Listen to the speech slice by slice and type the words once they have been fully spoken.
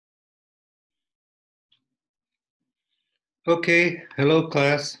Okay, hello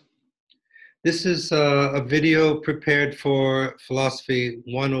class. This is a video prepared for Philosophy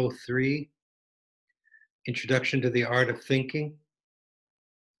 103, Introduction to the Art of Thinking.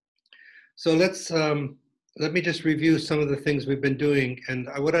 So let me just review some of the things we've been doing. And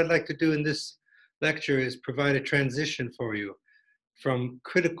what I'd like to do in this lecture is provide a transition for you from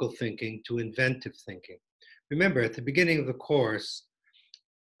critical thinking to inventive thinking. Remember, at the beginning of the course,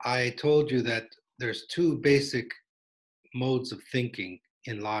 I told you that there's two basic modes of thinking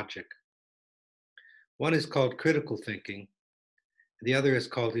in logic. One is called critical thinking. The other is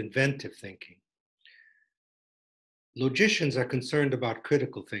called inventive thinking. Logicians are concerned about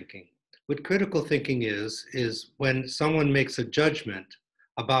critical thinking. What critical thinking is when someone makes a judgment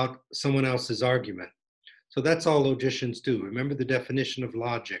about someone else's argument. So that's all logicians do. Remember the definition of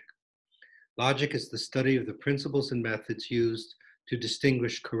logic. Logic is the study of the principles and methods used to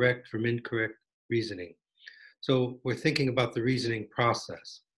distinguish correct from incorrect reasoning. So we're thinking about the reasoning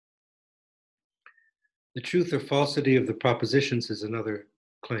process. The truth or falsity of the propositions is another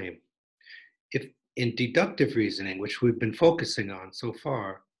claim. If in deductive reasoning, which we've been focusing on so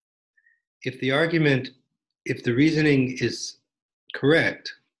far, if the reasoning is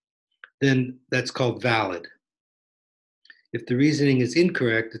correct, then that's called valid. If the reasoning is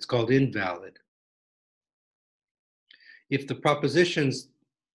incorrect, it's called invalid. If the propositions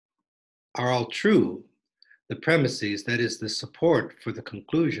are all true, the premises, that is the support for the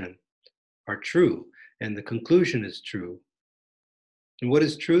conclusion, are true, and the conclusion is true. And what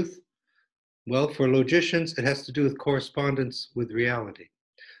is truth? Well, for logicians, it has to do with correspondence with reality.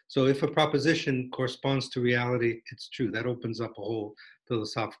 So if a proposition corresponds to reality, it's true. That opens up a whole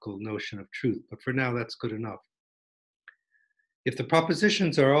philosophical notion of truth. But for now, that's good enough. If the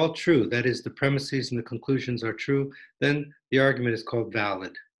propositions are all true, that is, the premises and the conclusions are true, then the argument is called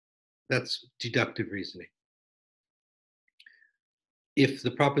valid. That's deductive reasoning. If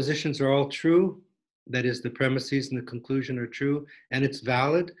the propositions are all true, that is, the premises and the conclusion are true, and it's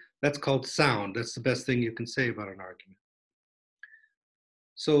valid, that's called sound. That's the best thing you can say about an argument.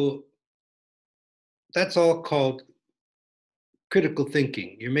 So that's all called critical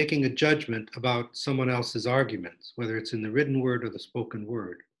thinking. You're making a judgment about someone else's arguments, whether it's in the written word or the spoken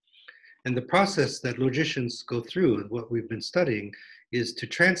word. And the process that logicians go through, and what we've been studying, is to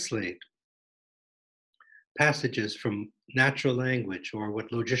translate passages from natural language, or what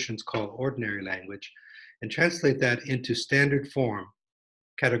logicians call ordinary language, and translate that into standard form,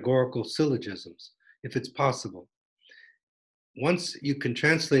 categorical syllogisms, if it's possible. Once you can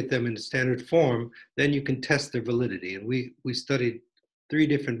translate them into standard form, then you can test their validity. And we studied 3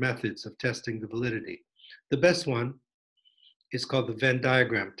 different methods of testing the validity. The best one is called the Venn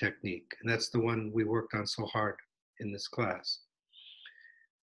diagram technique, and that's the one we worked on so hard in this class.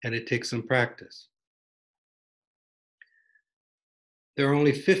 And it takes some practice. There are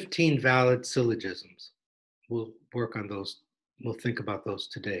only 15 valid syllogisms. We'll work on those. We'll think about those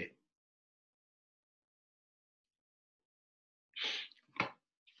today.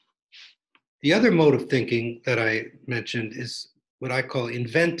 The other mode of thinking that I mentioned is what I call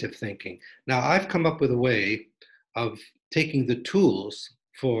inventive thinking. Now, I've come up with a way of taking the tools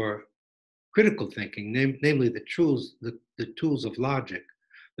for critical thinking, namely the tools of logic,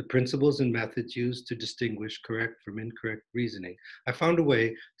 the principles and methods used to distinguish correct from incorrect reasoning. I found a way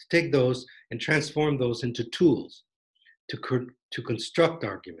to take those and transform those into tools to construct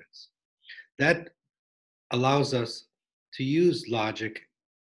arguments. That allows us to use logic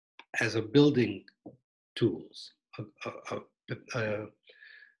as a building tools, a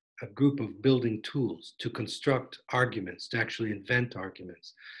group of building tools to construct arguments, to actually invent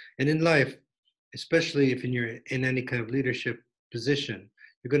arguments. And in life, especially if you're in any kind of leadership position,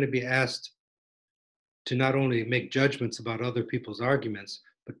 you're going to be asked to not only make judgments about other people's arguments,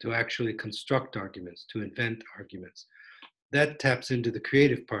 but to actually construct arguments, to invent arguments. That taps into the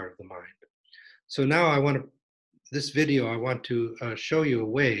creative part of the mind. So now this video, I want to show you a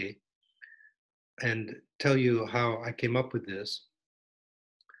way and tell you how I came up with this,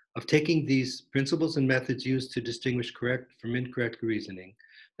 of taking these principles and methods used to distinguish correct from incorrect reasoning,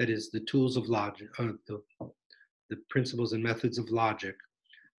 that is, the tools of logic, the principles and methods of logic,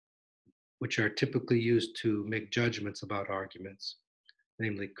 which are typically used to make judgments about arguments,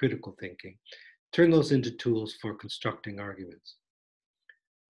 namely critical thinking, turn those into tools for constructing arguments.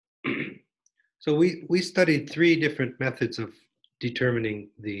 So we studied 3 different methods of determining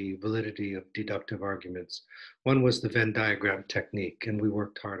the validity of deductive arguments. One was the Venn diagram technique, and we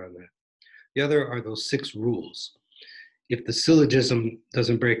worked hard on that. The other are those 6 rules. If the syllogism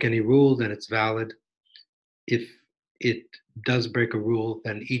doesn't break any rule, then it's valid. If it does break a rule,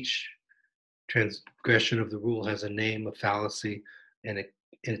 then each transgression of the rule has a name, a fallacy, and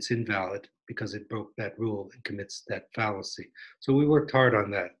it's invalid because it broke that rule and commits that fallacy. So we worked hard on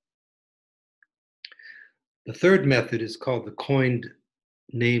that. The third method is called the coined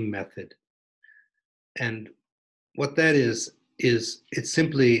name method. And what that is it's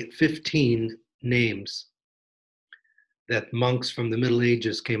simply 15 names that monks from the Middle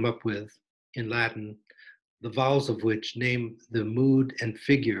Ages came up with in Latin, the vowels of which name the mood and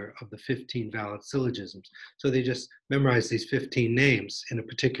figure of the 15 valid syllogisms. So they just memorize these 15 names in a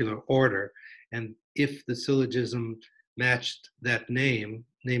particular order, and if the syllogism matched that name,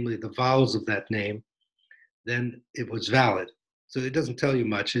 namely the vowels of that name, then it was valid. So it doesn't tell you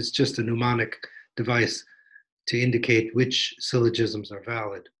much, it's just a mnemonic device to indicate which syllogisms are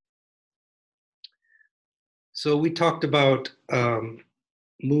valid. So we talked about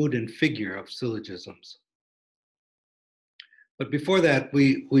mood and figure of syllogisms. But before that,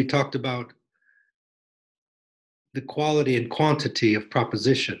 we talked about the quality and quantity of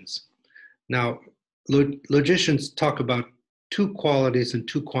propositions. Now, logicians talk about two qualities and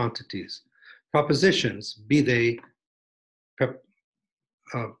two quantities. Propositions, be they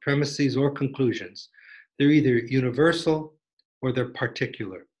premises or conclusions, they're either universal or they're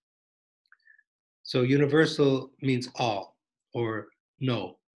particular. So universal means all, or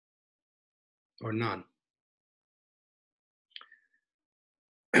no, or none.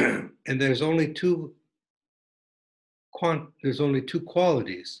 And there's only two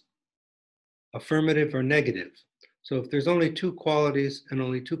qualities, affirmative or negative. So if there's only two qualities and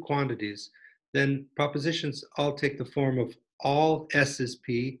only two quantities, then propositions all take the form of all S is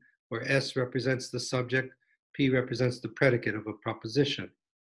P, where S represents the subject, P represents the predicate of a proposition.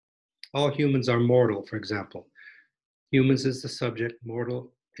 All humans are mortal, for example. Humans is the subject,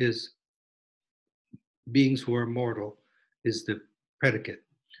 mortal is beings who are mortal is the predicate.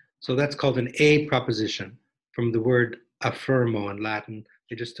 So that's called an A proposition from the word affirmo in Latin.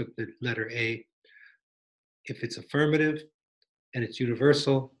 They just took the letter A. If it's affirmative and it's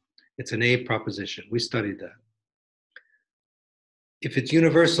universal, it's an A proposition. We studied that. If it's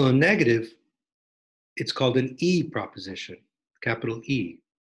universal and negative, it's called an E proposition, capital E.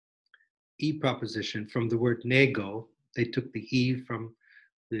 E proposition from the word nego. They took the E from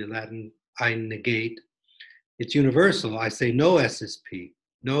the Latin I negate. It's universal. I say no S is P.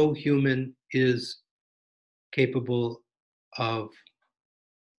 No human is capable of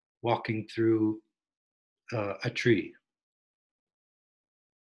walking through a tree.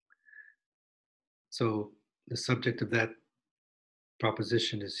 So the subject of that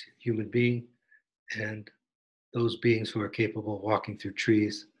proposition is human being, and those beings who are capable of walking through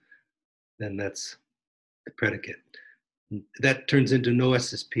trees, then that's the predicate. That turns into no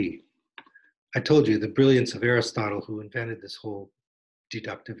SSP. I told you the brilliance of Aristotle, who invented this whole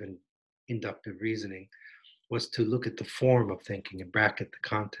deductive and inductive reasoning, was to look at the form of thinking and bracket the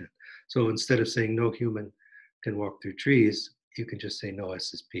content. So instead of saying no human can walk through trees, you can just say no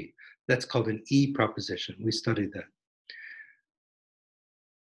SSP. That's called an E proposition. We studied that.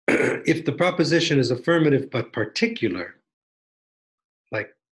 If the proposition is affirmative but particular,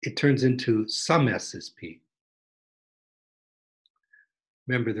 like it turns into some SSP.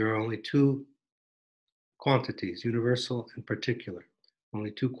 Remember, there are only two quantities, universal and particular,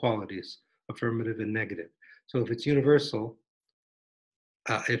 only two qualities, affirmative and negative. So if it's universal,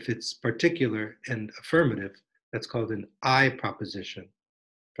 if it's particular and affirmative, that's called an I proposition.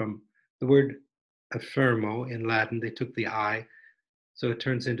 From the word affirmo in Latin, they took the I, so it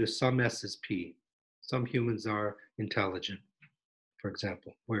turns into some S is P. Some humans are intelligent, for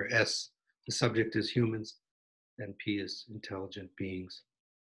example, where S, the subject is humans, and P is intelligent beings.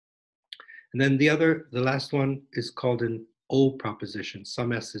 And then the last one is called an O proposition.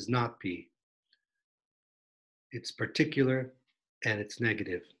 Some S is not P. It's particular and it's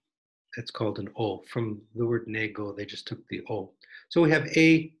negative. That's called an O. From the word nego, they just took the O. So we have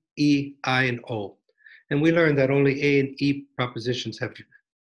A, E, I, and O. And we learned that only A and E propositions have,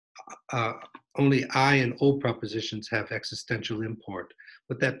 only I and O propositions have existential import.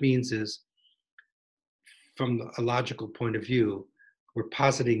 What that means is, from a logical point of view, we're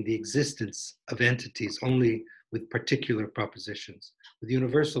positing the existence of entities only with particular propositions. With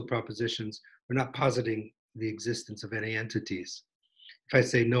universal propositions, we're not positing the existence of any entities. If I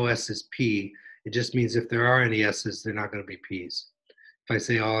say no S is P, it just means if there are any S's, they're not going to be P's. If I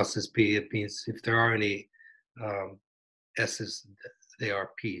say all S is P, it means if there are any S's, they are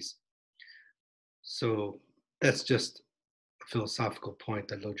P's. So that's just a philosophical point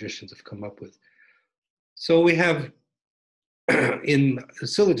that logicians have come up with. So we have, in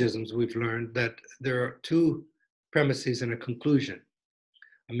syllogisms, we've learned that there are two premises and a conclusion.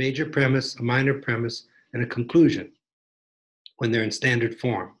 a major premise, a minor premise, and a conclusion when they're in standard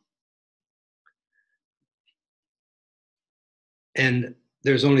form. And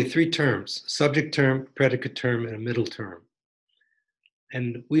there's only three terms: subject term, predicate term, and a middle term.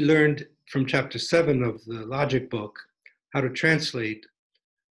 And we learned from chapter 7 of the logic book how to translate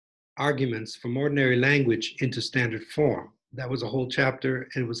arguments from ordinary language into standard form. That was a whole chapter,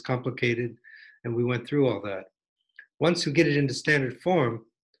 and it was complicated, and we went through all that. Once you get it into standard form,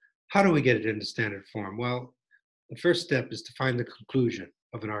 how do we get it into standard form? Well, the first step is to find the conclusion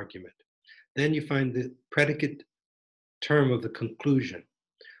of an argument. Then you find the predicate term of the conclusion.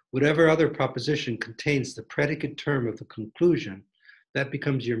 Whatever other proposition contains the predicate term of the conclusion, that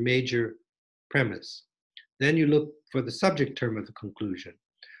becomes your major premise. Then you look for the subject term of the conclusion.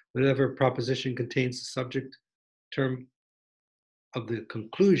 Whatever proposition contains the subject term of the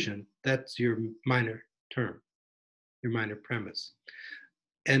conclusion, that's your minor term, your minor premise.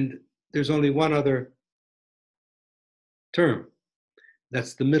 And there's only one other term,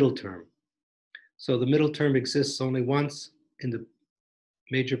 that's the middle term. So the middle term exists only once in the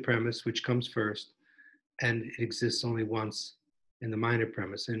major premise, which comes first, and it exists only once in the minor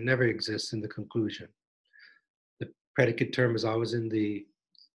premise, and it never exists in the conclusion. The predicate term is always in the,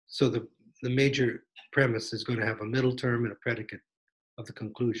 so the major premise is going to have a middle term and a predicate of the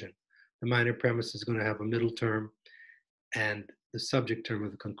conclusion. The minor premise is going to have a middle term and the subject term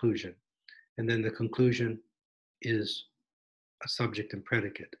of the conclusion. And then the conclusion is a subject and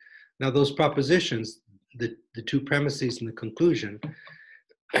predicate. Now those propositions, the two premises and the conclusion,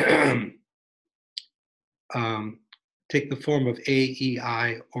 take the form of A, E,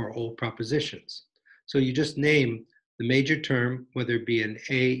 I, or O propositions. So you just name the major term, whether it be an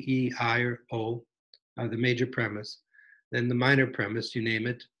A, E, I, or O, the major premise. Then the minor premise, you name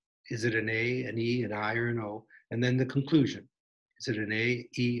it. Is it an A, an E, an I, or an O? And then the conclusion. Is it an A,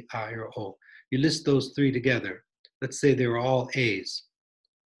 E, I, or O? You list those three together. Let's say they're all A's.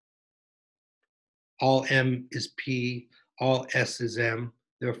 All M is P, all S is M,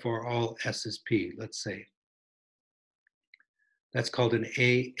 therefore all S is P, let's say. That's called an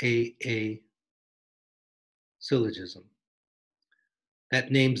AAA syllogism.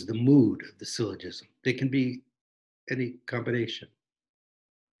 That names the mood of the syllogism. They can be any combination.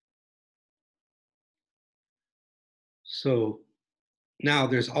 So now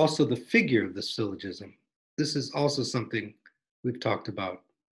there's also the figure of the syllogism. This is also something we've talked about.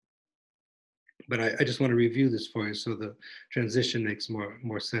 But I just want to review this for you so the transition makes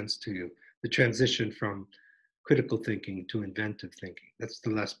more sense to you. The transition from critical thinking to inventive thinking. That's the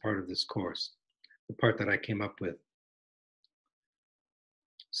last part of this course, the part that I came up with.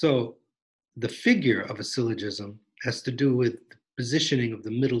 So the figure of a syllogism has to do with the positioning of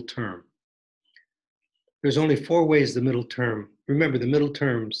the middle term. There's only four ways the middle term, remember the middle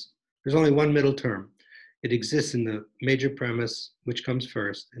terms, there's only one middle term. It exists in the major premise, which comes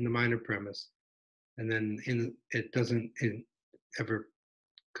first, in the minor premise, and then it doesn't ever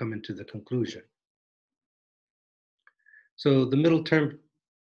come into the conclusion. So the middle term,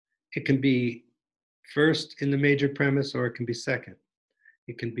 it can be first in the major premise, or it can be second.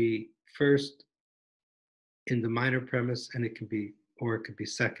 It can be first in the minor premise, and it could be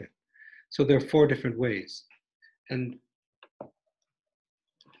second. So there are four different ways. And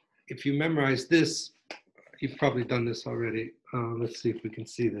if you memorize this, you've probably done this already. Let's see if we can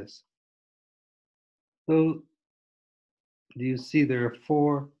see this. So do you see there are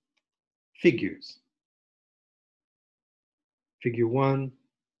four figures? Figure one.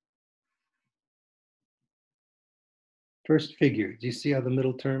 First figure, do you see how the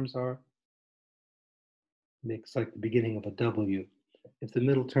middle terms are? Makes like the beginning of a W. If the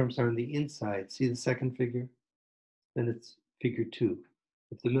middle terms are on the inside, see the second figure? Then it's figure two.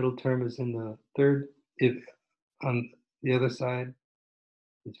 If the middle term is in the third, if on the other side,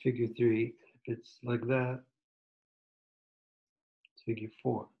 it's figure three. If it's like that, it's figure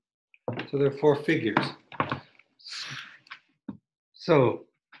four. So there are four figures. So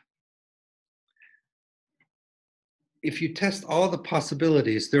if you test all the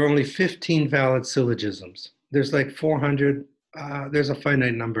possibilities, there are only 15 valid syllogisms. There's like 400, there's a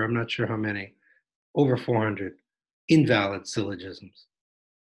finite number, I'm not sure how many, over 400 invalid syllogisms.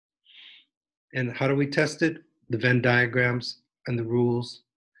 And how do we test it? The Venn diagrams and the rules.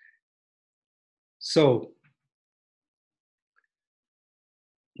 So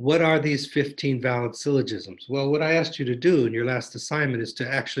what are these 15 valid syllogisms? Well, what I asked you to do in your last assignment is to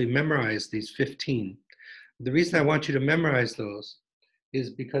actually memorize these 15. The reason I want you to memorize those is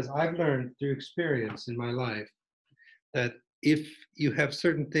because I've learned through experience in my life that if you have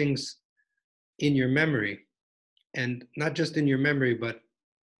certain things in your memory, and not just in your memory, but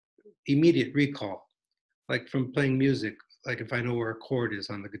immediate recall, like from playing music, like if I know where a chord is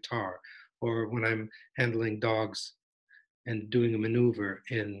on the guitar, or when I'm handling dogs and doing a maneuver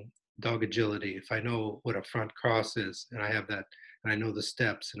in dog agility, if I know what a front cross is and I have that, and I know the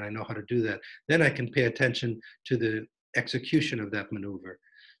steps and I know how to do that, then I can pay attention to the execution of that maneuver.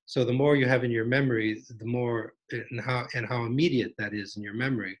 So the more you have in your memory, the more and how immediate that is in your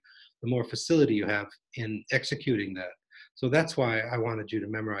memory, the more facility you have in executing that. So that's why I wanted you to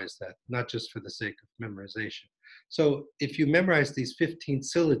memorize that, not just for the sake of memorization. So if you memorize these 15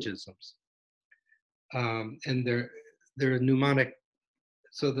 syllogisms, and they're mnemonic,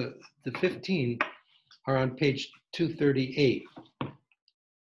 so the 15 are on page 238.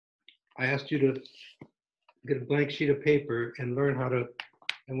 I asked you to get a blank sheet of paper and learn how to,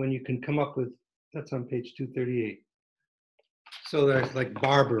 and when you can come up with, that's on page 238. So there's like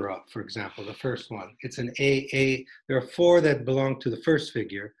Barbara, for example, the first one. It's an AA. There are 4 that belong to the first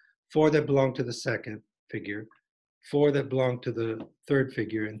figure, 4 that belong to the second figure, 4 that belong to the third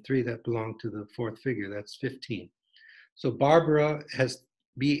figure, and 3 that belong to the fourth figure. That's 15. So Barbara has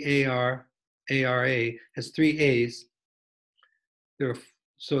BARARA has 3 A's.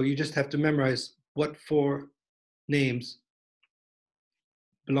 So you just have to memorize what 4 names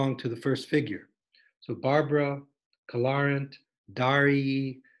belong to the first figure. So Barbara, Calarant,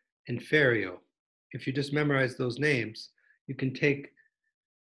 Darii, and Ferio. If you just memorize those names, you can take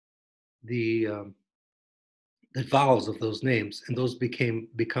the vowels of those names, and those become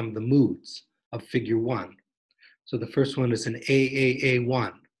the moods of figure 1. So the first one is an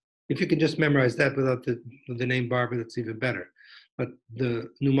AAA1. If you can just memorize that without the name Barbara, that's even better. But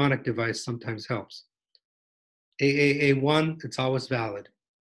the mnemonic device sometimes helps. AAA1, it's always valid.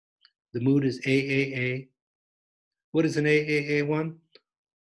 The mood is AAA. What is an AAA1?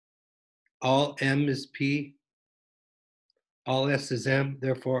 All M is P, all S is M,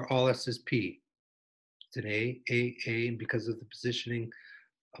 therefore all S is P. It's an A, and because of the positioning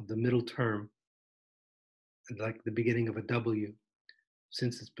of the middle term, like the beginning of a W,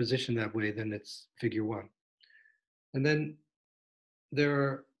 since it's positioned that way, then it's figure 1. And then there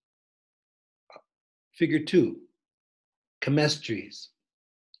are figure 2, chemistries,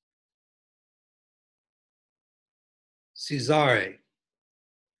 Cesare,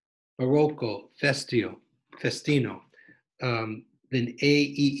 Barocco, Festino, then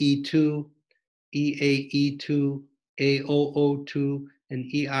AEE2, EAE2, AOO2,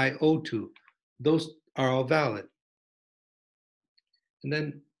 and EIO2. Those are all valid. And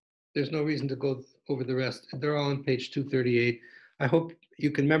then there's no reason to go over the rest. They're all on page 238. I hope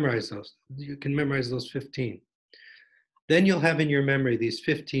you can memorize those. You can memorize those 15. Then you'll have in your memory these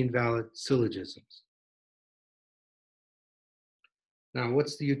 15 valid syllogisms. Now,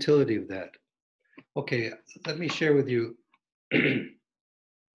 what's the utility of that? Okay, let me share with you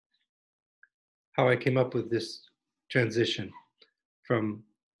how I came up with this transition from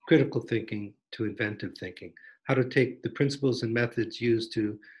critical thinking to inventive thinking, how to take the principles and methods used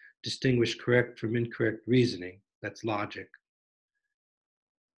to distinguish correct from incorrect reasoning, that's logic,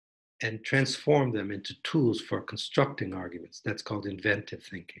 and transform them into tools for constructing arguments, that's called inventive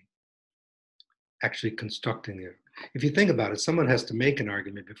thinking. Actually constructing it. If you think about it, someone has to make an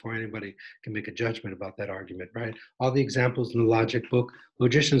argument before anybody can make a judgment about that argument, right? All the examples in the logic book,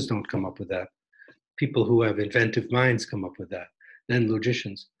 logicians don't come up with that. People who have inventive minds come up with that. Then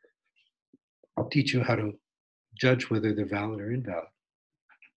logicians teach you how to judge whether they're valid or invalid.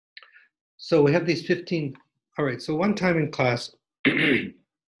 So we have these 15. All right, so one time in class,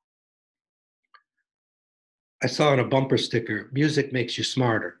 I saw on a bumper sticker, music makes you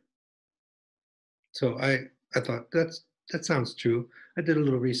smarter. So I thought that sounds true. I did a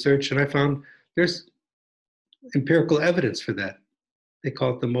little research and I found there's empirical evidence for that. They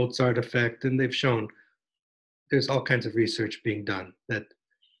call it the Mozart effect, and they've shown there's all kinds of research being done that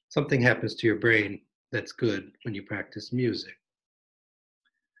something happens to your brain that's good when you practice music.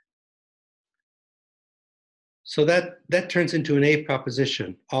 So that turns into an A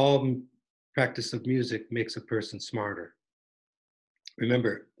proposition. All practice of music makes a person smarter.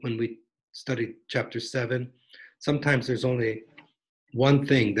 Remember, when we studied chapter 7, sometimes there's only one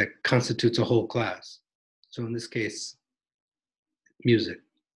thing that constitutes a whole class. So in this case, music.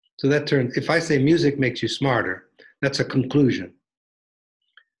 So that turns, if I say music makes you smarter, that's a conclusion.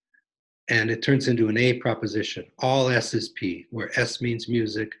 And it turns into an A proposition. All S is P, where S means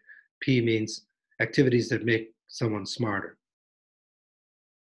music, P means activities that make someone smarter.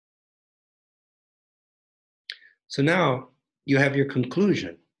 So now you have your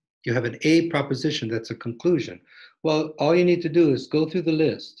conclusion. You have an A proposition that's a conclusion. Well, all you need to do is go through the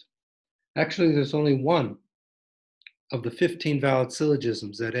list. Actually, there's only one of the 15 valid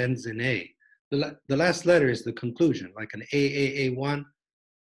syllogisms that ends in A, the last letter is the conclusion, like an AAA1,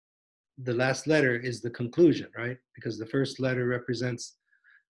 the last letter is the conclusion, right? Because the first letter represents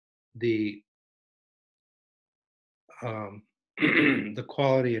the the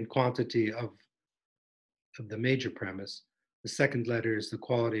quality and quantity of the major premise. The second letter is the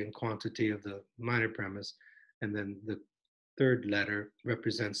quality and quantity of the minor premise. And then the third letter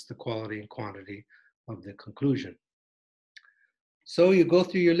represents the quality and quantity of the conclusion. So you go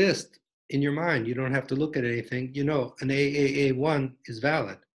through your list in your mind. You don't have to look at anything. You know, an AAA1 is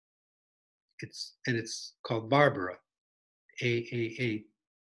valid. It's called Barbara. AAA,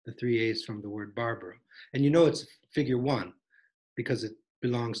 the three A's from the word Barbara. And you know it's figure one because it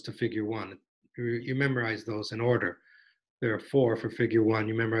belongs to figure one. You memorize those in order. There are four for figure one.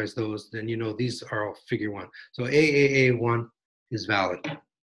 You memorize those, then you know these are all figure one. So AAA1 is valid.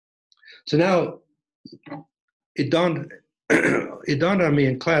 So now it dawned on me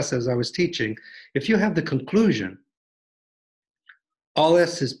in class as I was teaching, if you have the conclusion, all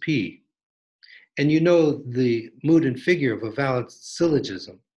S is P, and you know the mood and figure of a valid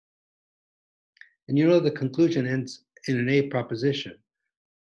syllogism, and you know the conclusion ends in an A proposition,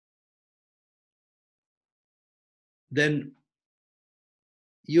 then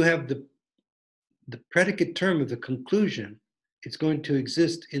you have the predicate term of the conclusion. It's going to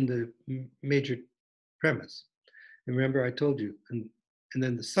exist in the major premise. And remember, I told you, and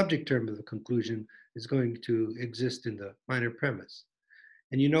then the subject term of the conclusion is going to exist in the minor premise.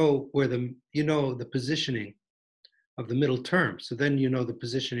 And you know where the positioning of the middle term. So then you know the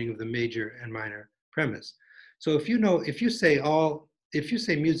positioning of the major and minor premise. So if you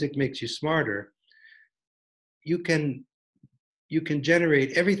say music makes you smarter, you can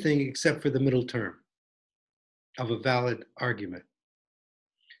generate everything except for the middle term of a valid argument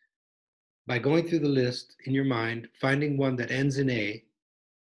by going through the list in your mind, finding one that ends in A,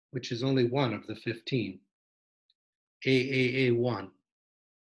 which is only one of the 15, AAA1.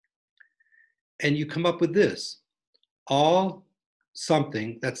 And you come up with this, all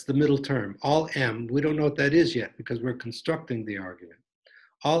something, that's the middle term, all M, we don't know what that is yet because we're constructing the argument.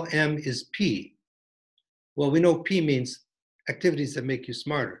 All M is P. Well, we know P means activities that make you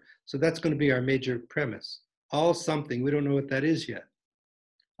smarter. So that's going to be our major premise. All something, we don't know what that is yet.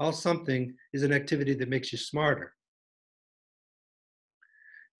 All something is an activity that makes you smarter.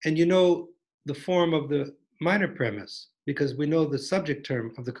 And you know the form of the minor premise because we know the subject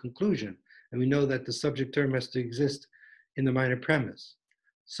term of the conclusion, and we know that the subject term has to exist in the minor premise.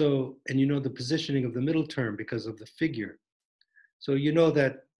 So, and you know the positioning of the middle term because of the figure. So you know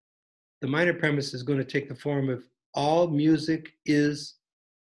that the minor premise is going to take the form of all music is,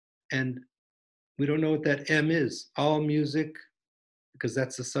 and we don't know what that M is, all music, because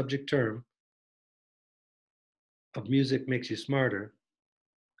that's the subject term of music makes you smarter.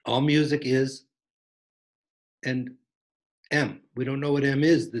 All music is, and M. We don't know what M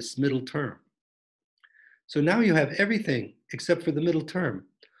is, this middle term. So now you have everything except for the middle term.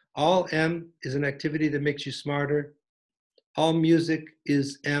 All M is an activity that makes you smarter. All music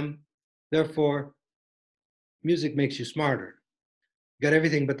is M. Therefore, music makes you smarter. You got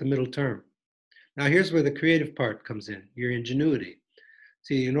everything but the middle term. Now here's where the creative part comes in, your ingenuity.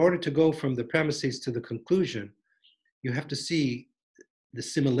 See, in order to go from the premises to the conclusion, you have to see the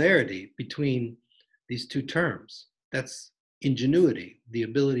similarity between these two terms. That's ingenuity, the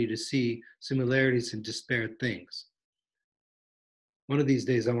ability to see similarities in disparate things. One of these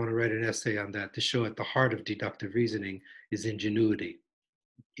days, I want to write an essay on that to show at the heart of deductive reasoning is ingenuity.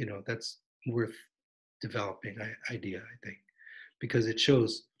 You know, that's worth developing idea, I think, because it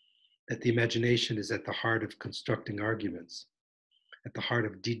shows that the imagination is at the heart of constructing arguments. At the heart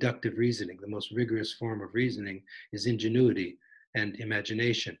of deductive reasoning, the most rigorous form of reasoning is ingenuity and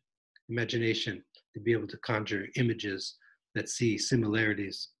imagination. Imagination, to be able to conjure images that see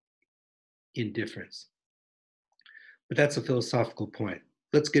similarities in difference. But that's a philosophical point.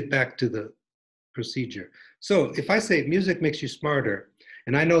 Let's get back to the procedure. So if I say music makes you smarter,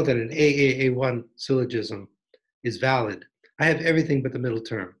 and I know that an AAA1 syllogism is valid, I have everything but the middle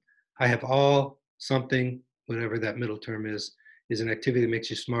term. I have all something, whatever that middle term is an activity that makes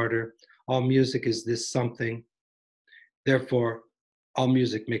you smarter. All music is this something. Therefore, all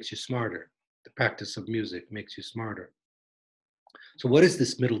music makes you smarter. The practice of music makes you smarter. So what is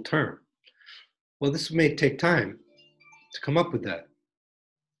this middle term? Well, this may take time to come up with that.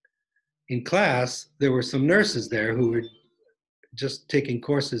 In class, there were some nurses there who were just taking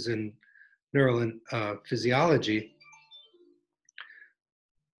courses in neural physiology.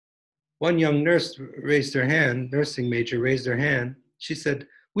 One young nurse raised her hand, nursing major raised her hand. She said,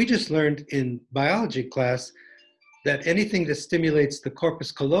 "We just learned in biology class that anything that stimulates the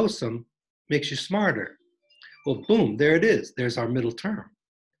corpus callosum makes you smarter. Well, boom, there it is. There's our middle term.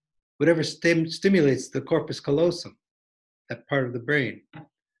 Whatever stimulates the corpus callosum, that part of the brain,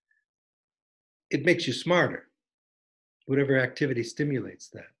 it makes you smarter. Whatever activity stimulates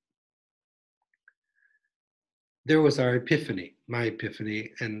that. There was our epiphany, my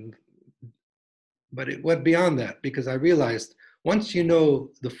epiphany, but it went beyond that because I realized once you know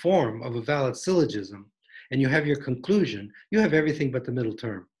the form of a valid syllogism and you have your conclusion, you have everything but the middle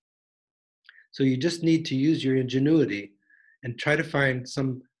term. So you just need to use your ingenuity and try to find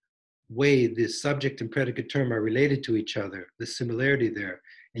some way the subject and predicate term are related to each other, the similarity there,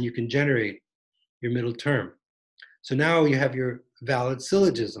 and you can generate your middle term. So now you have your valid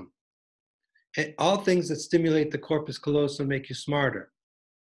syllogism. And all things that stimulate the corpus callosum make you smarter.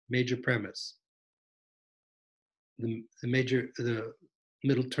 Major premise. The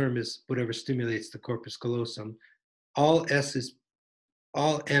middle term is whatever stimulates the corpus callosum. All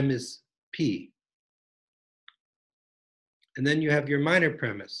M is P. And then you have your minor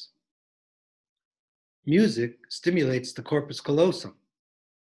premise. Music stimulates the corpus callosum.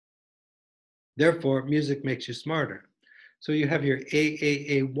 Therefore, music makes you smarter. So you have your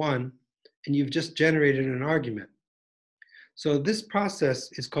AAA1, and you've just generated an argument. So this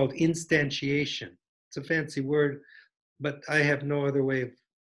process is called instantiation. It's a fancy word, but I have no other way of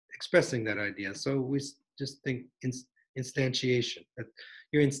expressing that idea. So we just think instantiation. That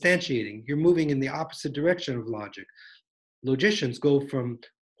you're instantiating, you're moving in the opposite direction of logic. Logicians go from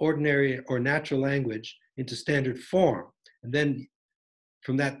ordinary or natural language into standard form, and then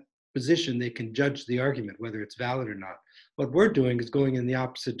from that position, they can judge the argument, whether it's valid or not. What we're doing is going in the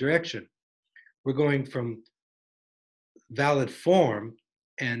opposite direction. We're going from valid form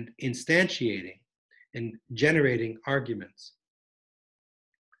and instantiating and generating arguments.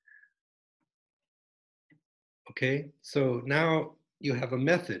 Okay, so now you have a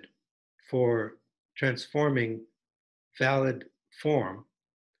method for transforming valid form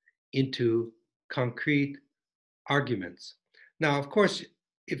into concrete arguments. Now, of course,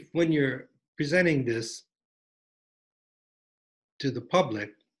 when you're presenting this to the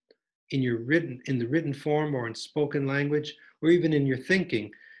public in the written form or in spoken language, or even in your thinking,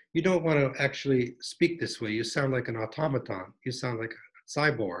 you don't want to actually speak this way. You sound like an automaton. You sound like a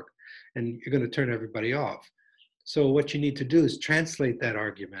cyborg, and you're going to turn everybody off. So what you need to do is translate that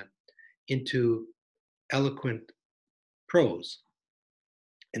argument into eloquent prose.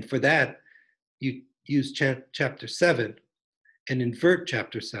 And for that, you use chapter 7 and invert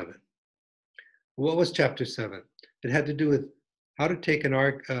chapter 7. What was chapter 7? It had to do with how to take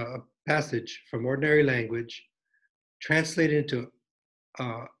a passage from ordinary language, translate it into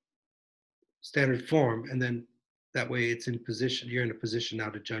standard form, and then that way you're in a position now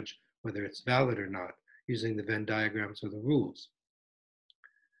to judge whether it's valid or not using the Venn diagrams or the rules.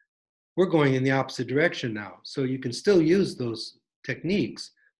 We're going in the opposite direction now. So you can still use those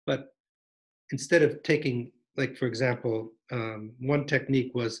techniques, but instead of taking, like, for example, one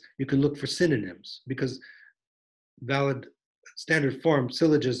technique was you can look for synonyms because valid standard form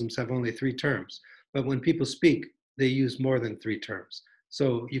syllogisms have only 3 terms. But when people speak, they use more than 3 terms.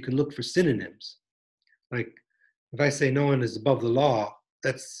 So you can look for synonyms. Like if I say no one is above the law,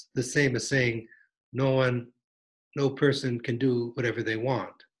 that's the same as saying no person can do whatever they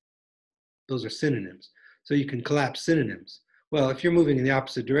want. Those are synonyms. So you can collapse synonyms. Well, if you're moving in the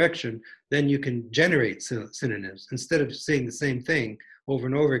opposite direction, then you can generate synonyms. Instead of saying the same thing over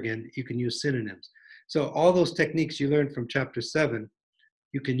and over again, you can use synonyms. So all those techniques you learned from chapter 7,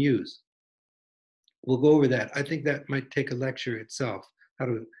 you can use. We'll go over that. I think that might take a lecture itself, how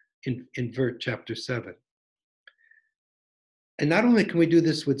to invert chapter 7. And not only can we do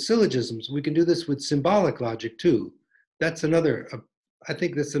this with syllogisms, we can do this with symbolic logic too. That's another, I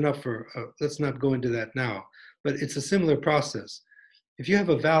think that's enough for, let's not go into that now, but it's a similar process. If you have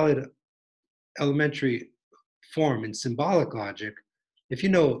a valid elementary form in symbolic logic, if you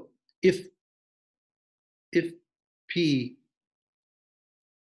know if P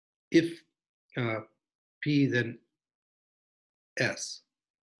then S,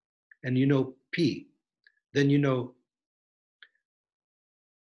 and you know P, then you know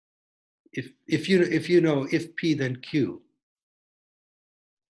if you know if P then Q,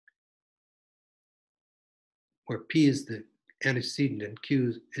 where P is the antecedent and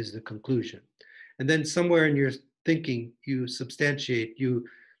Q is the conclusion. And then somewhere in your thinking, you substantiate, you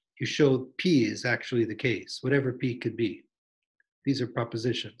show P is actually the case, whatever P could be. These are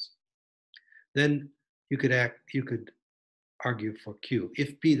propositions. Then you could argue for Q.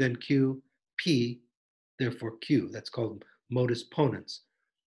 If P then Q, P, therefore Q. That's called modus ponens.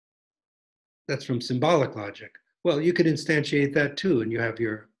 That's from symbolic logic. Well, you could instantiate that too, and you have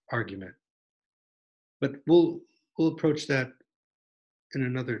your argument. But we'll approach that in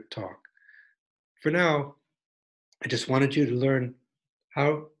another talk. For now, I just wanted you to learn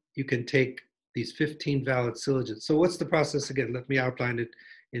how you can take these 15 valid syllogisms. So what's the process again? Let me outline it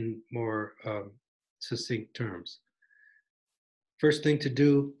in more succinct terms. First thing to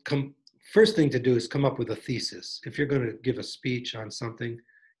do, is come up with a thesis. If you're going to give a speech on something,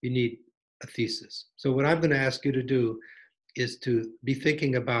 you need a thesis. So what I'm going to ask you to do is to be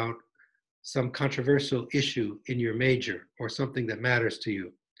thinking about some controversial issue in your major or something that matters to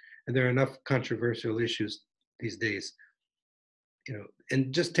you. And there are enough controversial issues these days,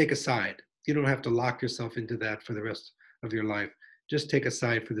 and just take a side. You don't have to lock yourself into that for the rest of your life. Just take a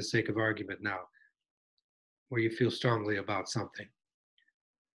side for the sake of argument now, where you feel strongly about something.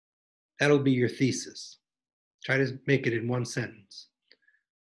 That'll be your thesis. Try to make it in one sentence.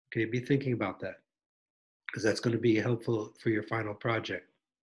 Okay, be thinking about that, because that's going to be helpful for your final project.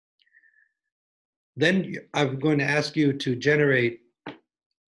 Then I'm going to ask you to generate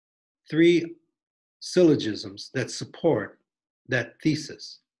 3 syllogisms that support that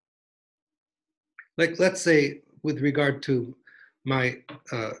thesis. Like, let's say, with regard to my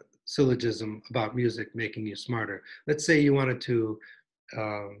syllogism about music making you smarter, let's say you wanted to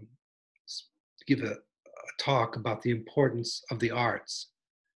um, give a talk about the importance of the arts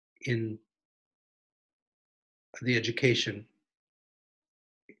in the education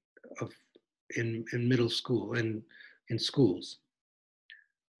of in middle school and in schools,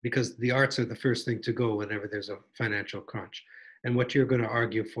 because the arts are the first thing to go whenever there's a financial crunch. And what you're going to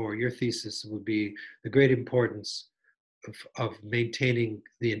argue for, your thesis would be the great importance of maintaining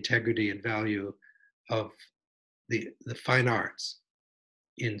the integrity and value of the fine arts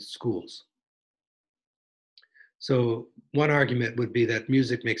in schools. So one argument would be that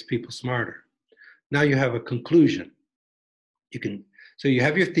music makes people smarter. Now you have a conclusion. So you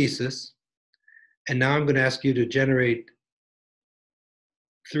have your thesis, and now I'm going to ask you to generate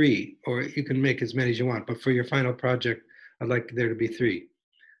 3, or you can make as many as you want, but for your final project, I'd like there to be 3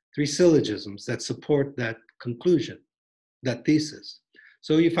 syllogisms that support that conclusion, that thesis.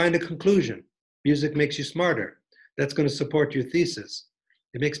 So you find a conclusion. Music makes you smarter. That's going to support your thesis.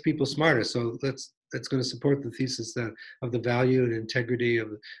 It makes people smarter. So that's going to support the thesis of the value and integrity of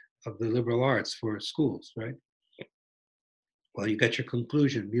the liberal arts for schools, right? Well, you got your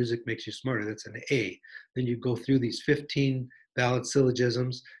conclusion. Music makes you smarter. That's an A. Then you go through these 15 valid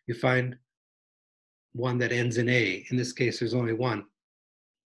syllogisms. You find one that ends in A. In this case, there's only one.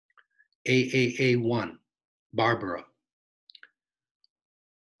 AAA1, Barbara.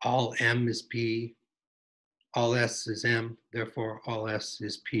 All M is P, all S is M, therefore all S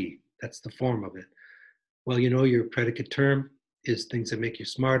is P. That's the form of it. Well, your predicate term is things that make you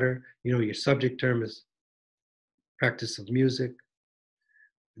smarter. Your subject term is practice of music.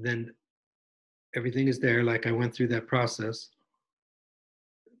 Then everything is there, like I went through that process.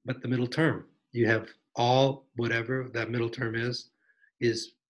 But the middle term, you have all, whatever that middle term is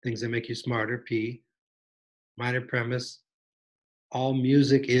things that make you smarter, P. Minor premise, all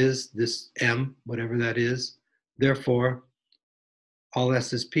music is this M, whatever that is. Therefore, all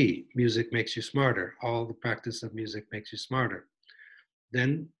S is P. Music makes you smarter. All the practice of music makes you smarter.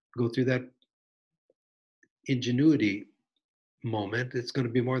 Then go through that ingenuity moment. It's going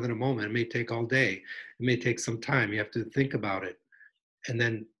to be more than a moment. It may take all day. It may take some time. You have to think about it. And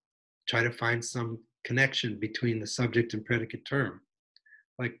then try to find some connection between the subject and predicate term.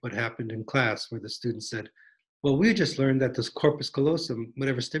 Like what happened in class where the student said, well, we just learned that this corpus callosum,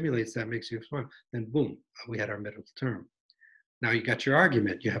 whatever stimulates that makes you smart. Then boom, we had our middle term. Now you got your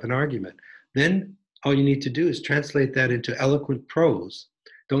argument. You have an argument. Then all you need to do is translate that into eloquent prose.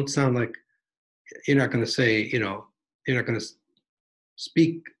 Don't sound like, you're not going to say, you're not going to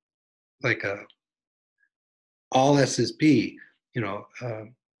speak like all S is P,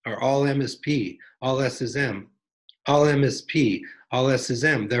 or all M is P, all S is M, all M is P, all S is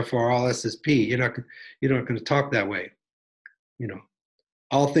M, therefore all S is P. You're not going to talk that way.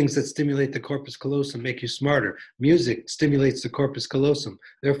 All things that stimulate the corpus callosum make you smarter. Music stimulates the corpus callosum,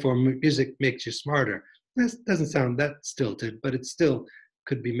 therefore music makes you smarter. This doesn't sound that stilted, but it still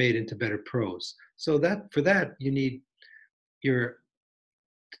could be made into better prose. So for that you need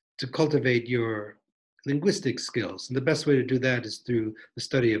to cultivate your linguistic skills. And the best way to do that is through the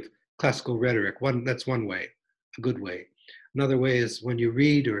study of classical rhetoric. That's one way, a good way. Another way is when you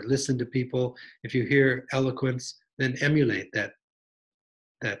read or listen to people, if you hear eloquence, then emulate that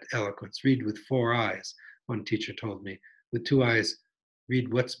eloquence. Read with 4 eyes, one teacher told me. With 2 eyes,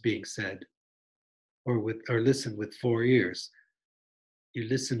 read what's being said, or listen with 4 ears. You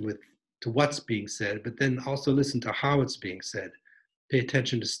listen with to what's being said, but then also listen to how it's being said. Pay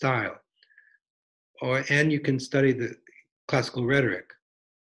attention to style. And you can study the classical rhetoric.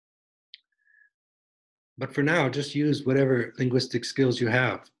 But for now, just use whatever linguistic skills you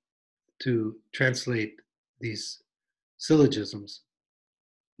have to translate these syllogisms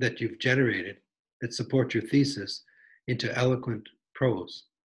that you've generated that support your thesis into eloquent prose.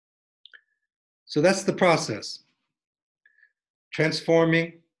 So that's the process.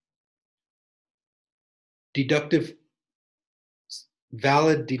 Transforming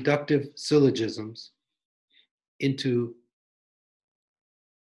valid deductive syllogisms into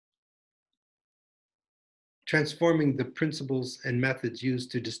transforming the principles and methods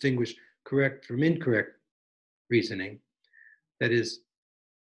used to distinguish correct from incorrect reasoning, that is,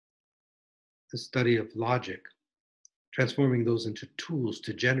 the study of logic, transforming those into tools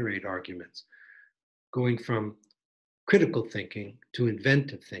to generate arguments, going from critical thinking to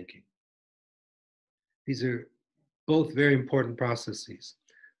inventive thinking. These are both very important processes.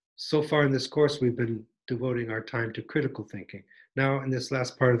 So far in this course, we've been devoting our time to critical thinking. Now, in this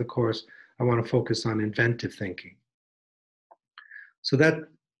last part of the course, I want to focus on inventive thinking. So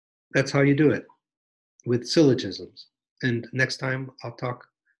that's how you do it, with syllogisms. And next time, I'll talk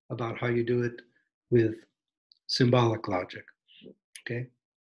about how you do it with symbolic logic. Okay?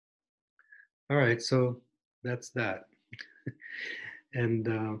 All right, so that's that.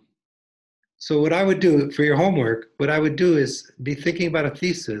 And so what I would do for your homework, what I would do is be thinking about a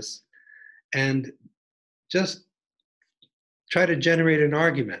thesis and just try to generate an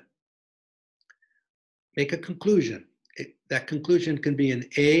argument. Make a conclusion. That conclusion can be an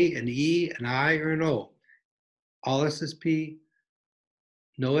A, an E, an I, or an O. All S is P,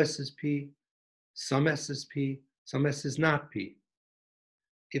 no S is P, some S is P, some S is not P.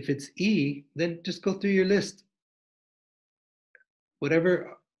 If it's E, then just go through your list.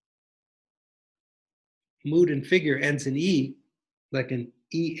 Whatever mood and figure ends in E, like an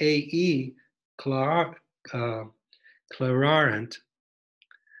EAE, clararant,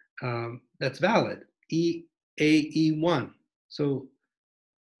 that's valid. EAE1. So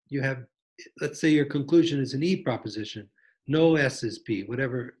you have, let's say your conclusion is an E proposition. No S is P,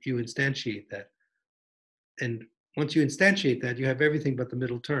 whatever you instantiate that. And once you instantiate that, you have everything but the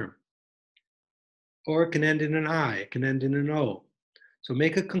middle term. Or it can end in an I, it can end in an O. So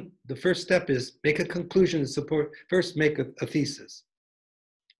the first step is make a conclusion and first make a thesis.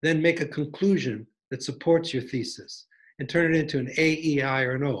 Then make a conclusion that supports your thesis and turn it into an A, E, I,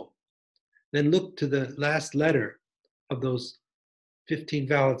 or an O. Then look to the last letter of those 15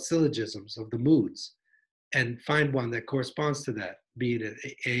 valid syllogisms of the moods and find one that corresponds to that, be it an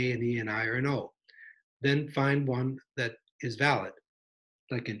A, an E, an I, or an O. Then find one that is valid,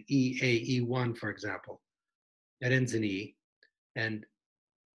 like an EAE1, for example, that ends in E, and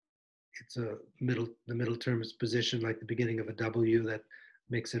it's the middle term is positioned like the beginning of a W that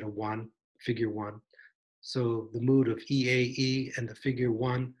makes it a 1, figure 1. So the mood of EAE and the figure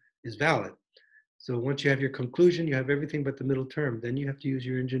 1 is valid. So once you have your conclusion, you have everything but the middle term. Then you have to use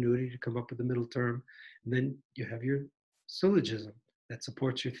your ingenuity to come up with the middle term. And then you have your syllogism that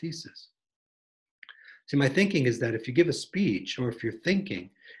supports your thesis. See, my thinking is that if you give a speech, or if you're thinking,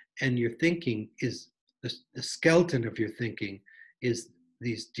 and your thinking is the skeleton of your thinking is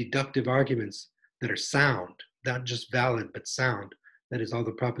these deductive arguments that are sound, not just valid, but sound. That is, all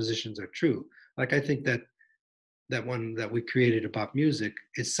the propositions are true. Like I think that one that we created about music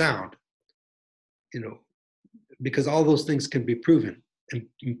is sound, because all those things can be proven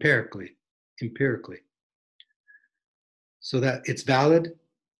empirically. So that it's valid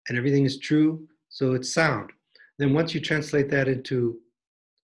and everything is true, so it's sound. Then once you translate that into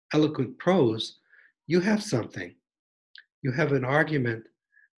eloquent prose, you have something. You have an argument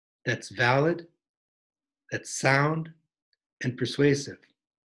that's valid, that's sound, and persuasive.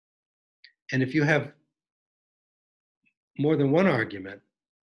 And if you have more than one argument,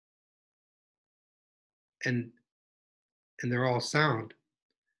 and they're all sound,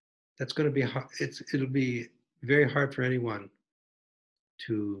 that's going to be hard. It'll be very hard for anyone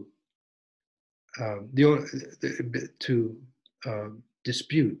to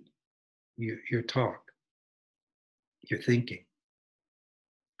dispute your talk, your thinking.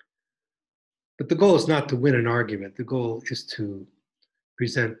 But the goal is not to win an argument. The goal is to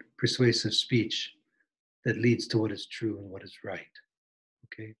present persuasive speech that leads to what is true and what is right.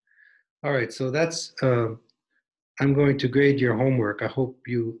 Okay. All right. So that's. I'm going to grade your homework.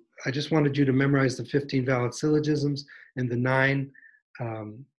 I just wanted you to memorize the 15 valid syllogisms and the 9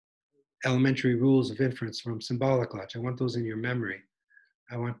 elementary rules of inference from symbolic logic. I want those in your memory.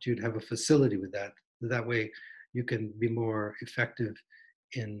 I want you to have a facility with that. That way you can be more effective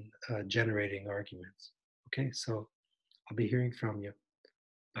in generating arguments. Okay, so I'll be hearing from you.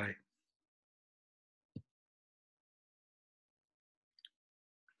 Bye.